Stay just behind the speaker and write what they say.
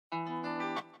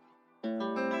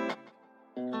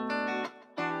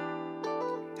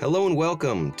Hello and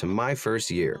welcome to My First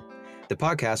Year, the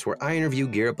podcast where I interview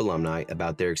Gear Up alumni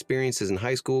about their experiences in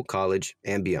high school, college,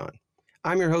 and beyond.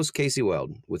 I'm your host, Casey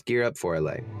Weld, with Gear Up for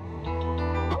LA.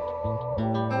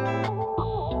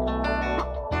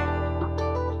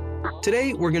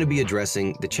 Today, we're going to be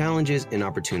addressing the challenges and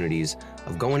opportunities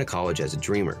of going to college as a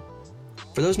dreamer.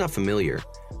 For those not familiar,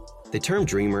 the term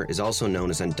dreamer is also known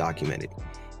as undocumented,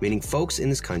 meaning folks in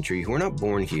this country who are not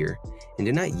born here and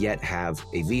do not yet have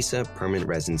a visa, permanent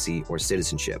residency, or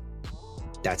citizenship.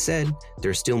 That said,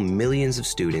 there are still millions of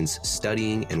students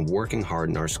studying and working hard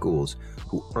in our schools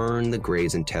who earn the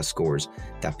grades and test scores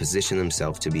that position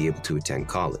themselves to be able to attend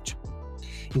college.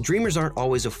 And dreamers aren't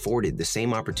always afforded the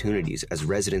same opportunities as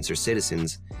residents or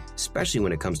citizens, especially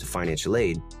when it comes to financial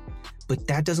aid, but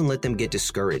that doesn't let them get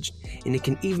discouraged, and it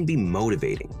can even be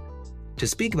motivating. To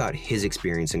speak about his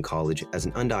experience in college as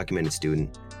an undocumented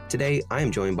student, today I am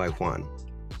joined by Juan.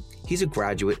 He's a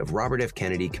graduate of Robert F.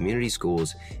 Kennedy Community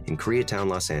Schools in Koreatown,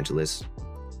 Los Angeles,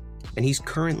 and he's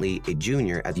currently a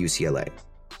junior at UCLA.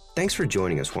 Thanks for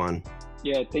joining us, Juan.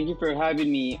 Yeah, thank you for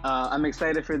having me. I'm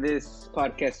excited for this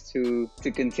podcast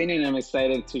to continue, and I'm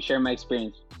excited to share my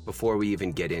experience. Before we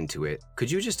even get into it, could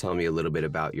you just tell me a little bit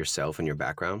about yourself and your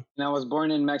background? I was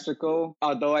born in Mexico.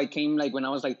 Although I came when I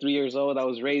was 3 years old, I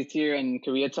was raised here in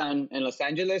Koreatown in Los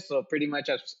Angeles. So pretty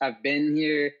much I've been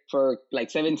here for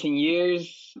 17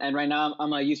 years. And right now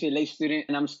I'm a UCLA student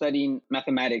and I'm studying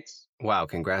mathematics. Wow,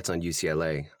 congrats on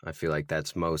UCLA. I feel like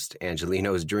that's most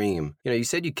Angelino's dream. You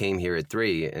said you came here at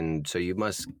 3, and so you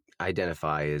must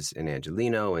identify as an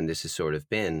Angelino, and this has sort of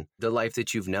been the life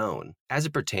that you've known. As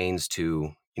it pertains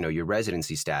to your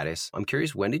residency status, I'm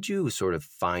curious, when did you sort of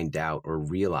find out or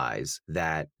realize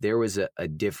that there was a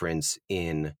difference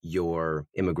in your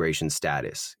immigration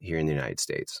status here in the United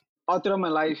States? All throughout my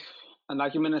life,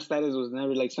 undocumented status was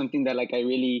never something that I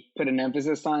really put an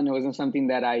emphasis on. It wasn't something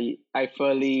that I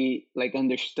fully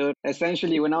understood.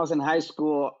 Essentially, when I was in high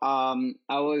school,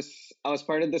 I was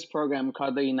part of this program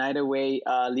called the United Way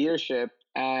Leadership,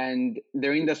 and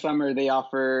during the summer they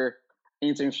offer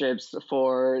internships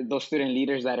for those student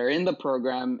leaders that are in the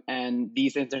program, and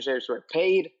these internships were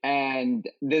paid. And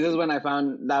this is when I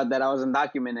found out that I was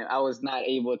undocumented. I was not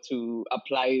able to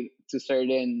apply to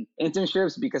certain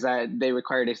internships because they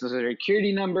required a social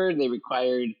security number, they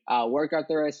required work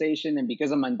authorization, and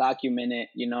because I'm undocumented,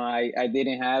 I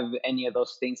didn't have any of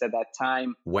those things at that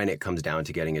time. When it comes down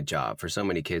to getting a job, for so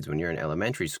many kids when you're in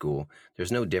elementary school,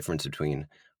 there's no difference between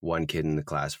one kid in the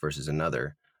class versus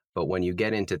another. But when you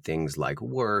get into things like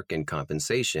work and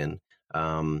compensation,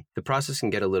 the process can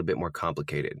get a little bit more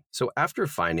complicated. So after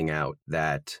finding out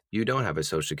that you don't have a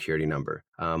social security number,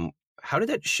 how did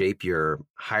that shape your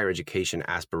higher education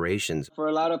aspirations? For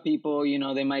a lot of people,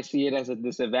 they might see it as a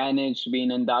disadvantage being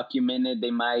undocumented. They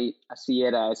might see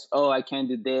it as, oh, I can't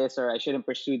do this, or I shouldn't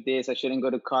pursue this. I shouldn't go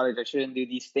to college. I shouldn't do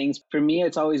these things. For me,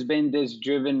 it's always been this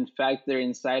driven factor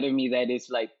inside of me that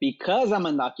is because I'm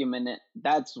undocumented,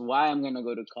 that's why I'm going to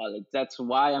go to college. That's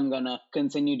why I'm going to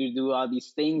continue to do all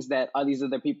these things that all these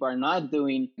other people are not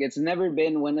doing. It's never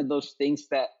been one of those things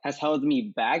that has held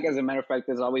me back. As a matter of fact,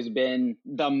 it's always been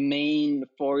the main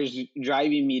force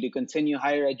driving me to continue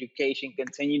higher education,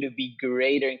 continue to be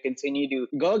greater, and continue to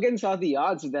go against all the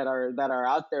odds that are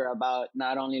out there about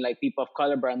not only people of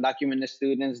color but undocumented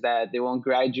students that they won't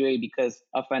graduate because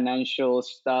of financial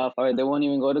stuff, or they won't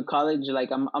even go to college.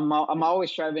 I'm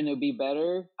always striving to be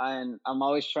better, and I'm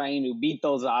always trying to beat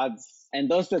those odds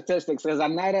and those statistics, because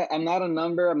I'm not a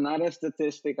number, I'm not a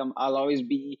statistic. I'll always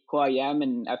be who I am,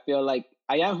 and I feel like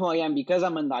I am who I am because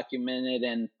I'm undocumented,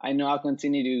 and I know I'll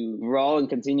continue to grow and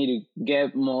continue to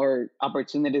get more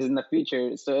opportunities in the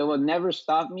future. So it will never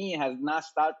stop me. It has not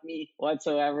stopped me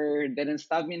whatsoever. It didn't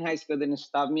stop me in high school, didn't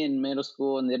stop me in middle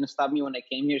school, and didn't stop me when I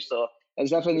came here. So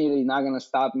it's definitely not going to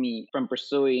stop me from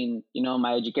pursuing,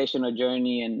 my educational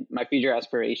journey and my future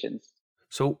aspirations.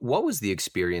 So what was the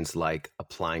experience like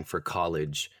applying for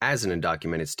college as an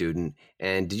undocumented student?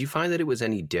 And did you find that it was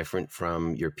any different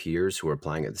from your peers who were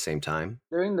applying at the same time?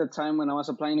 During the time when I was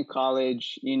applying to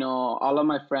college, all of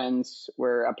my friends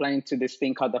were applying to this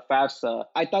thing called the FAFSA.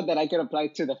 I thought that I could apply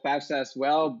to the FAFSA as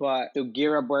well, but through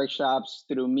Gear Up workshops,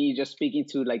 through me just speaking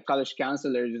to college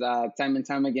counselors, time and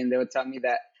time again, they would tell me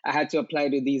that I had to apply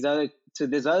to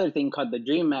this other thing called the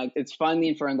DREAM Act. It's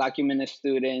funding for undocumented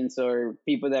students or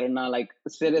people that are not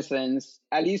citizens.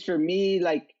 At least for me,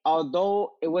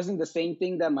 although it wasn't the same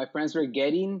thing that my friends were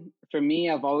getting, for me,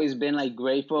 I've always been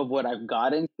grateful of what I've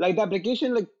gotten. The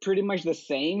application pretty much the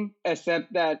same,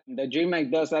 except that the DREAM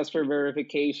Act does ask for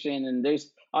verification, and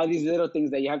there's all these little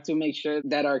things that you have to make sure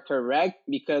that are correct,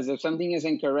 because if something is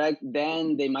incorrect,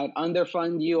 then they might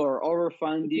underfund you or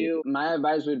overfund you. My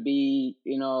advice would be,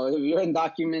 if you're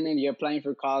undocumented, you're applying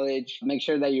for college, make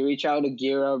sure that you reach out to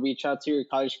GERA, reach out to your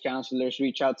college counselors,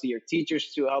 reach out to your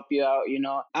teachers to help you out.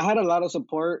 I had a lot of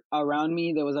support around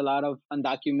me. There was a lot of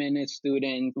undocumented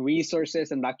student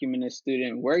resources, undocumented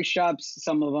student workshops.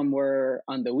 Some of them were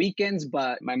on the weekends,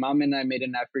 but my mom and I made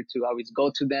an effort to always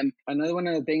go to them. Another one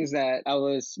of the things that I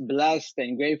was blessed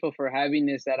and grateful for having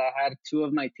is that I had two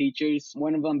of my teachers,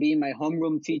 one of them being my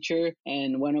homeroom teacher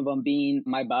and one of them being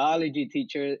my biology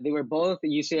teacher. They were both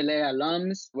UCLA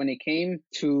alums. When it came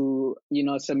to,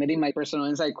 submitting my personal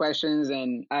insight questions,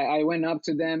 and I went up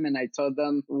to them and I told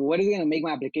them, what is going to make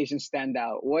my application stand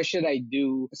out? What should I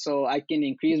do so I can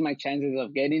increase my chances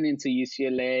of getting into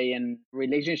UCLA? And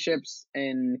relationships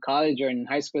in college or in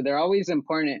high school, they're always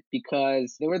important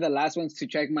because they were the last ones to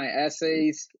check my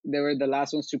essays. They were the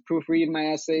last ones to proofread my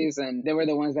essays. And they were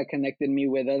the ones that connected me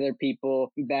with other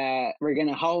people that were going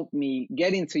to help me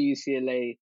get into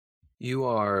UCLA. You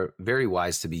are very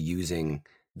wise to be using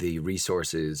the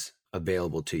resources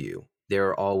available to you. There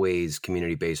are always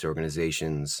community-based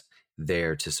organizations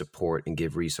there to support and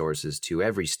give resources to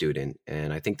every student.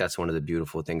 And I think that's one of the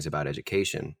beautiful things about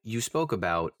education. You spoke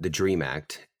about the DREAM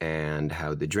Act and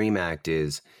how the DREAM Act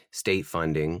is state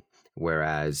funding,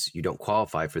 whereas you don't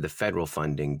qualify for the federal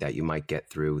funding that you might get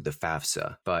through the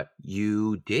FAFSA. But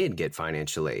you did get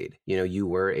financial aid. You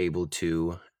were able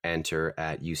to enter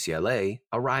at UCLA,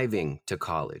 arriving to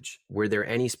college. Were there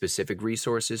any specific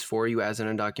resources for you as an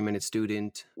undocumented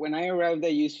student? When I arrived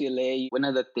at UCLA, one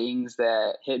of the things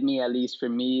that hit me, at least for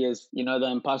me, is, the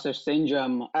imposter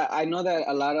syndrome. I know that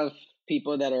a lot of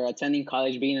people that are attending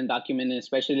college being undocumented,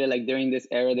 especially like during this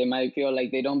era, they might feel like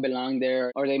they don't belong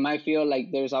there, or they might feel like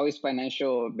there's always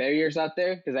financial barriers out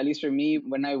there. Because at least for me,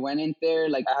 when I went in there,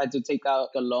 like I had to take out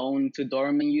a loan to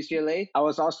dorm in UCLA. I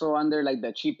was also under like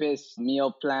the cheapest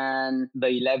meal plan, the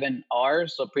 11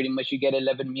 hours. So pretty much you get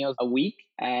 11 meals a week.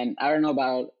 And I don't know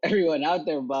about everyone out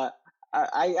there, but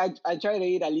I try to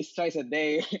eat at least twice a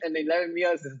day, and 11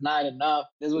 meals is not enough.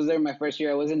 This was during my first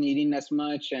year. I wasn't eating as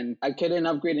much, and I couldn't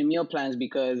upgrade in meal plans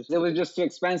because it was just too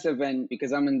expensive. And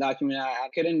because I'm undocumented, I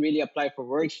couldn't really apply for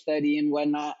work study and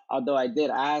whatnot, although I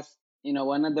did ask.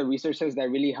 One of the resources that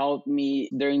really helped me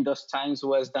during those times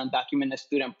was the undocumented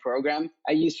student program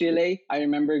at UCLA. I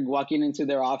remember walking into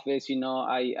their office,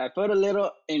 I felt a little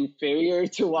inferior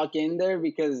to walk in there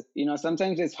because,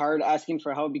 sometimes it's hard asking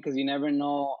for help because you never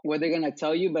know what they're going to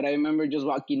tell you. But I remember just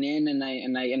walking in and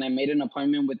I made an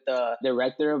appointment with the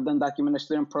director of the undocumented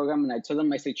student program, and I told them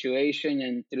my situation.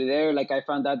 And through there, like I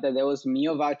found out that there was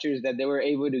meal vouchers that they were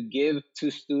able to give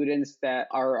to students that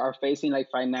are facing like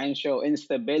financial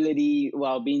instability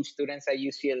while being students at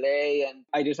UCLA. And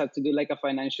I just had to do like a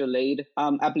financial aid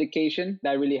application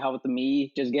that really helped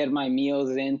me just get my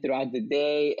meals in throughout the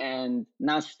day and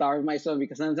not starve myself,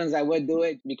 because sometimes I would do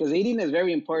it because eating is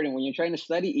very important. When you're trying to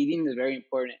study, eating is very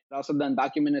important. Also, the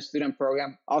undocumented student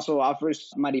program also offers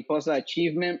Mariposa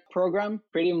Achievement Program.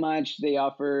 Pretty much they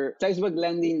offer textbook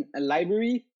lending and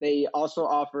library. They also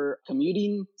offer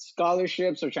commuting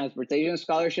scholarships or transportation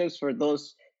scholarships for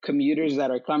those commuters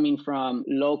that are coming from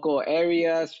local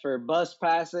areas, for bus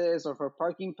passes or for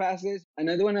parking passes.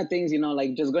 Another one of the things,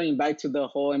 like just going back to the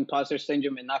whole imposter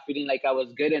syndrome and not feeling like I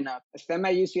was good enough. STEM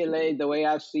at UCLA, the way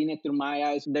I've seen it through my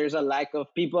eyes, there's a lack of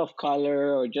people of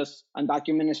color or just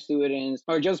undocumented students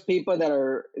or just people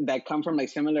that come from like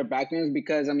similar backgrounds.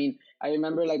 Because I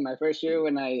remember like my first year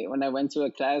when I went to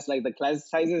a class, like the class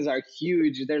sizes are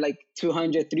huge. They're like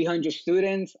 200, 300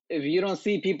 students. If you don't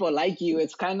see people like you,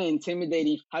 it's kind of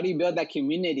intimidating. How do you build that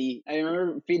community? I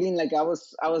remember feeling like I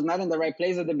was not in the right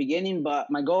place at the beginning, but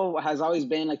my goal has always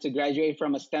been like to graduate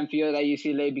from a STEM field at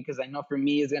UCLA, because I know for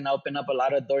me it's gonna open up a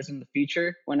lot of doors in the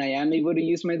future when I am able to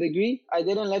use my degree. I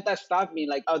didn't let that stop me.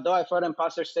 Like, although I felt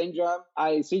imposter syndrome,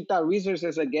 I sought out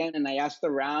resources again, and I asked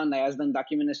around. I asked the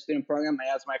undocumented student program.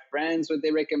 I asked my friends what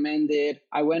they recommended.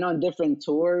 I went on different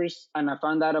tours, and I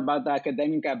found out about the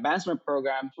Academic Advancement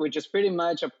Program, which is pretty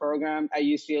much a program at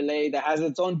UCLA that has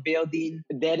its own building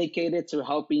dedicated to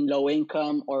helping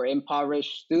low-income or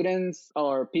impoverished students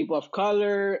or people of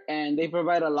color. And they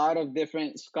provide a lot of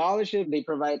different scholarships. They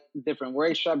provide different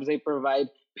workshops. They provide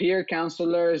peer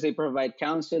counselors. They provide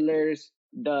counselors.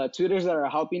 The tutors that are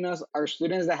helping us are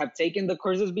students that have taken the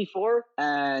courses before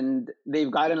and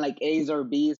they've gotten like A's or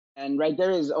B's. And right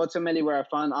there is ultimately where I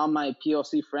found all my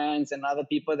POC friends and other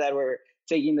people that were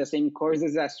taking the same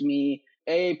courses as me.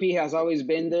 AAP has always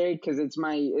been there because it's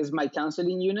my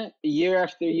counseling unit. Year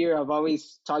after year, I've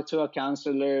always talked to a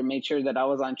counselor, made sure that I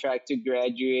was on track to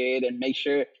graduate, and make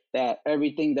sure that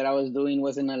everything that I was doing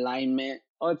was in alignment.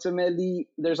 Ultimately,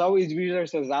 there's always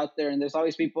resources out there and there's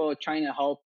always people trying to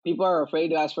help. People are afraid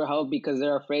to ask for help because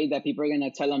they're afraid that people are going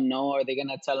to tell them no, or they're going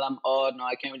to tell them, oh, no,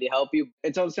 I can't really help you.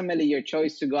 It's ultimately your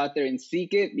choice to go out there and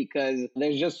seek it because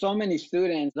there's just so many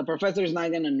students. The professor's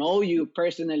not going to know you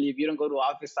personally if you don't go to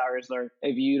office hours or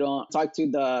if you don't talk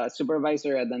to the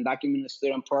supervisor at the undocumented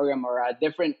student program or at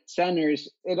different centers.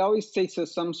 It always takes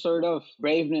us some sort of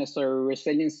braveness or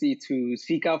resiliency to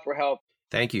seek out for help.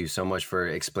 Thank you so much for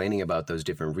explaining about those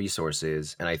different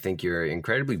resources. And I think you're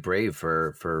incredibly brave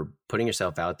for putting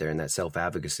yourself out there in that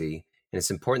self-advocacy. And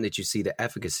it's important that you see the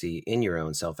efficacy in your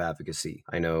own self-advocacy.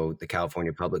 I know the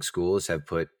California Public Schools have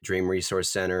put Dream Resource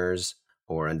Centers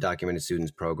or undocumented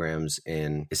students programs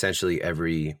in essentially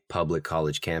every public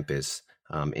college campus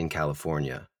in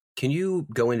California. Can you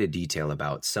go into detail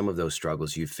about some of those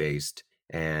struggles you faced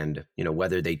and,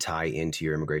 whether they tie into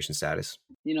your immigration status?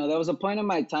 There was a point in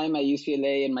my time at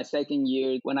UCLA in my second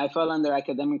year when I fell under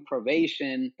academic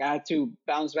probation. I had to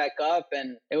bounce back up,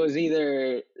 and it was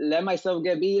either let myself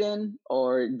get beaten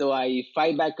or do I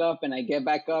fight back up and I get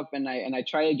back up and I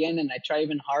try again and I try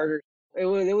even harder. It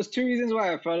was two reasons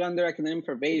why I fell under academic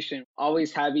probation.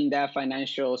 Always having that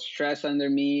financial stress under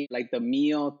me, like the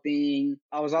meal thing.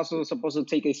 I was also supposed to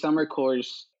take a summer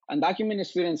course. Undocumented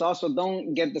students also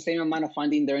don't get the same amount of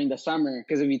funding during the summer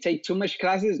because if you take too much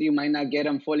classes, you might not get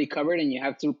them fully covered and you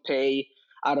have to pay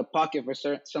out of pocket for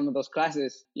some of those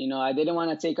classes. I didn't want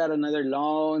to take out another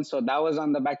loan, so that was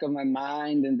on the back of my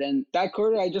mind. And then that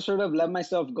quarter, I just sort of let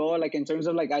myself go, like in terms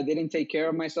of like I didn't take care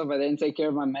of myself. I didn't take care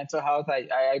of my mental health.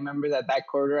 I remember that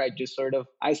quarter, I just sort of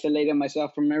isolated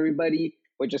myself from everybody,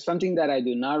 which is something that I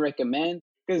do not recommend.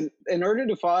 Because in order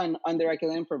to fall under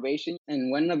academic probation in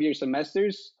one of your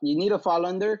semesters, you need to fall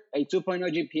under a 2.0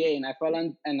 GPA. And I fell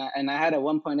on, and I had a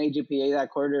 1.8 GPA that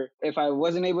quarter. If I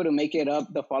wasn't able to make it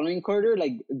up the following quarter,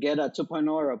 like get a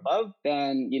 2.0 or above,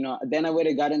 then, then I would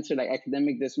have got into like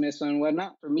academic dismissal and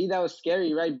whatnot. For me, that was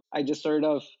scary, right? I just sort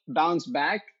of bounced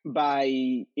back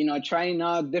by, trying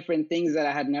out different things that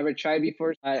I had never tried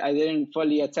before. I didn't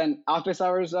fully attend office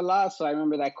hours a lot. So I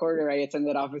remember that quarter, I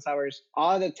attended office hours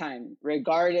all the time,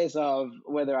 regardless of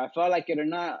whether I felt like it or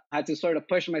not. I had to sort of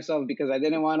push myself because I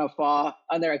didn't want to fall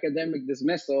under academic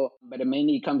dismissal. But it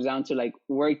mainly comes down to like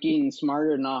working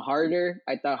smarter, not harder.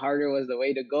 I thought harder was the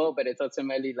way to go, but it's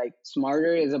ultimately like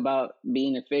smarter is about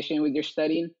being efficient with your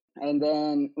studying. And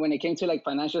then when it came to like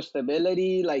financial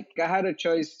stability, like I had a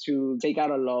choice to take out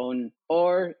a loan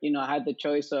or, I had the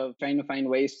choice of trying to find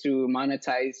ways to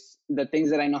monetize the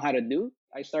things that I know how to do.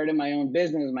 I started my own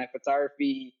business, my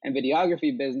photography and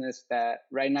videography business that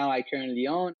right now I currently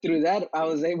own. Through that, I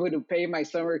was able to pay my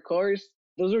summer course.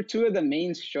 Those were two of the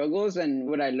main struggles. And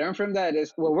what I learned from that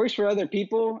is what works for other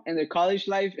people in their college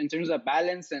life in terms of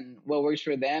balance and what works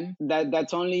for them,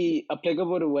 that's only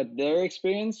applicable to what their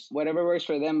experience. Whatever works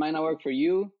for them might not work for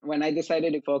you. When I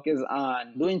decided to focus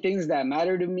on doing things that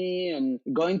matter to me and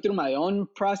going through my own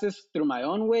process, through my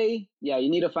own way, yeah, you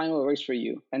need to find what works for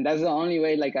you. And that's the only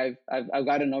way like I've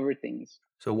gotten over things.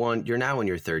 So Juan, you're now in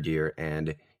your third year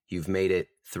and you've made it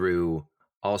through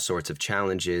all sorts of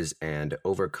challenges and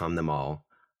overcome them all.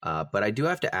 But I do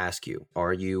have to ask you,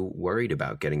 are you worried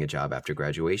about getting a job after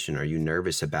graduation? Are you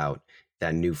nervous about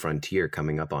that new frontier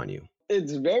coming up on you?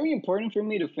 It's very important for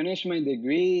me to finish my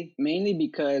degree, mainly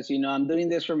because, I'm doing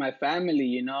this for my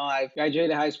family. I've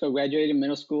graduated high school, graduated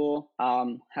middle school,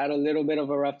 had a little bit of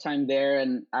a rough time there.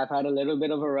 And I've had a little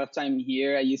bit of a rough time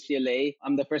here at UCLA.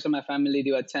 I'm the first in my family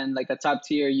to attend like a top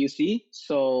tier UC.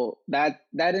 So that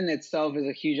in itself is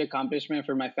a huge accomplishment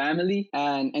for my family.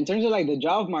 And in terms of like the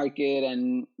job market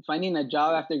and finding a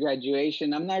job after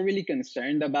graduation, I'm not really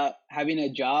concerned about having a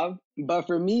job. But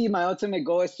for me, my ultimate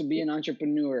goal is to be an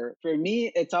entrepreneur. For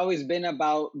me, it's always been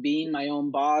about being my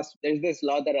own boss. There's this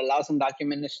law that allows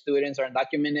undocumented students or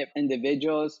undocumented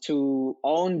individuals to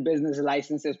own business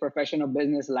licenses, professional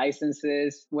business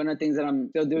licenses. One of the things that I'm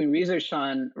still doing research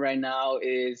on right now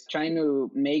is trying to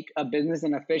make a business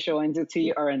an official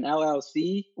entity or an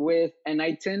LLC with an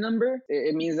ITIN number.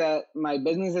 It means that my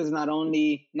business is not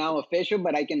only now official,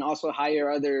 but I can also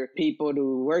hire other people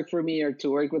to work for me or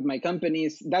to work with my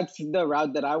companies. That's the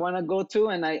route that I want to go to.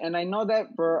 And I know that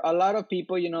for a lot of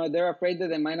people, they're afraid that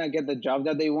they might not get the job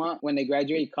that they want when they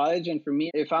graduate college. And for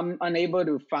me, if I'm unable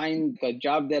to find the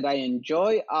job that I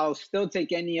enjoy, I'll still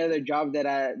take any other job that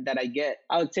I get.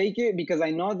 I'll take it because I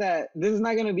know that this is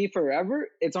not going to be forever.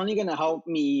 It's only going to help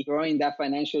me growing that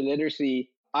financial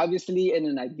literacy Obviously, in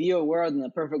an ideal world, in a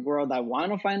perfect world, I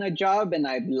want to find a job and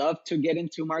I'd love to get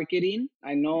into marketing.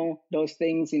 I know those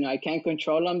things, I can't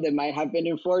control them. They might happen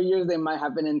in 4 years, they might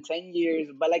happen in 10 years.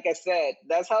 But like I said,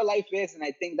 that's how life is. And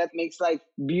I think that makes life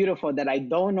beautiful, that I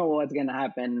don't know what's going to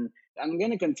happen. I'm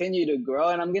going to continue to grow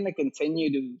and I'm going to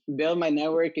continue to build my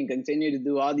network and continue to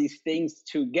do all these things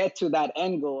to get to that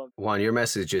end goal. Juan, your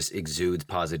message just exudes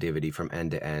positivity from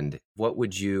end to end. What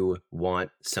would you want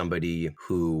somebody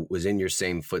who was in your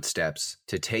same footsteps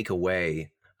to take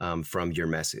away from your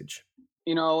message?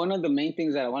 One of the main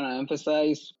things that I want to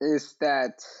emphasize is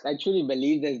that I truly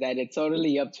believe is that it's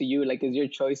totally up to you. Like, it's your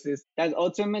choices. That's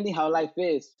ultimately how life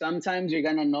is. Sometimes you're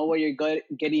going to know what you're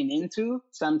getting into.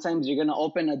 Sometimes you're going to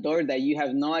open a door that you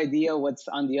have no idea what's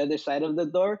on the other side of the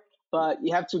door. But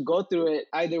you have to go through it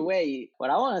either way. What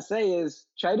I want to say is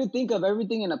try to think of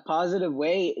everything in a positive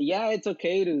way. Yeah, it's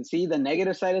okay to see the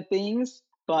negative side of things.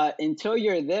 But until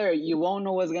you're there, you won't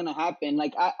know what's going to happen.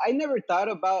 Like, I never thought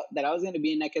about that I was going to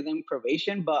be in academic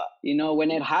probation. But,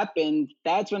 when it happened,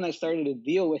 that's when I started to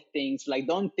deal with things. Like,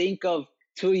 don't think of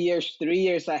 2 years, 3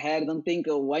 years ahead. Don't think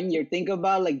of 1 year. Think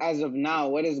about, like, as of now,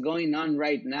 what is going on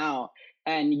right now.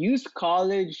 And use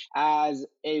college as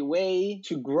a way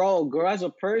to grow as a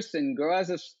person, grow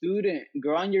as a student,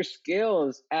 grow on your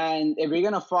skills. And if you're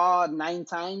going to fall 9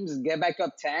 times, get back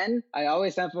up 10. I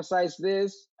always emphasize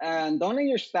this. And don't let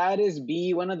your status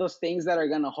be one of those things that are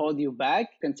going to hold you back.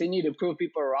 Continue to prove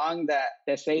people wrong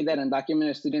that say that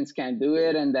undocumented students can't do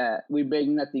it and that we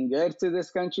bring nothing good to this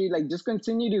country. Like, just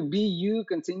continue to be you,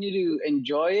 continue to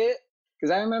enjoy it.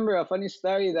 Because I remember a funny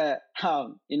story that,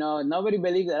 nobody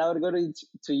believed that I would go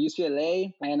to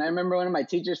UCLA. And I remember one of my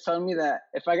teachers told me that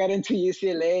if I got into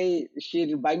UCLA,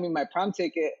 she'd buy me my prom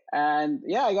ticket. And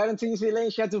yeah, I got into UCLA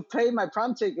and she had to pay my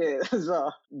prom ticket. So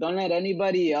don't let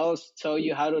anybody else tell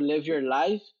you how to live your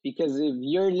life. Because if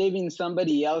you're living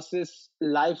somebody else's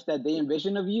life that they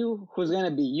envision of you, who's going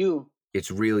to be you?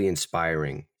 It's really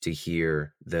inspiring to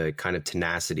hear the kind of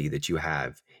tenacity that you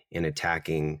have in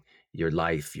attacking your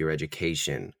life, your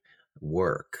education,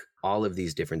 work. All of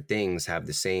these different things have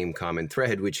the same common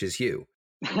thread, which is you.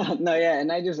 No, yeah, and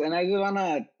I just want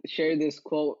to share this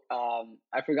quote.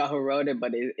 I forgot who wrote it,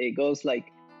 but it goes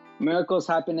like, "Miracles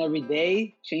happen every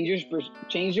day.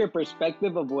 Change your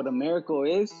perspective of what a miracle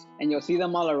is, and you'll see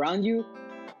them all around you."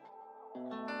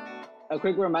 A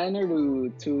quick reminder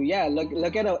to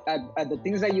look at the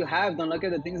things that you have. Don't look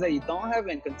at the things that you don't have,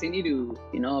 and continue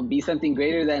to be something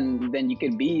greater than you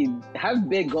could be. Have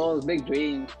big goals, big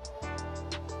dreams.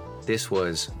 This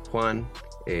was Juan,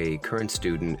 a current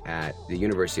student at the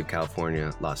University of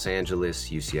California, Los Angeles,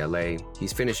 UCLA.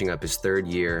 He's finishing up his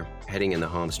 3rd year, heading in the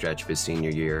home stretch of his senior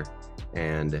year,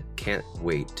 and can't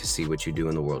wait to see what you do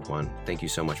in the world, Juan. Thank you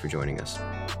so much for joining us.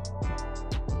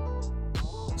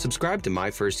 Subscribe to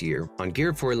My First Year on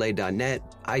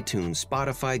GearUpForLA.net, iTunes,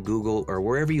 Spotify, Google, or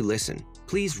wherever you listen.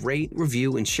 Please rate,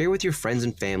 review, and share with your friends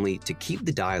and family to keep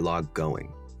the dialogue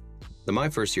going. The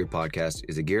My First Year podcast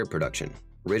is a Gear Up production.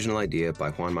 Original idea by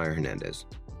Juan Meyer Hernandez.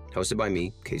 Hosted by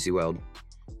me, Casey Weld.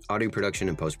 Audio production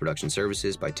and post-production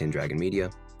services by Tin Dragon Media.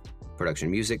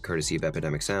 Production music courtesy of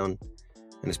Epidemic Sound.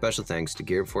 And a special thanks to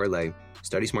Gear Up for LA,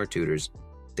 Study Smart Tutors,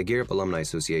 the Gear Up Alumni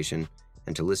Association,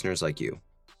 and to listeners like you.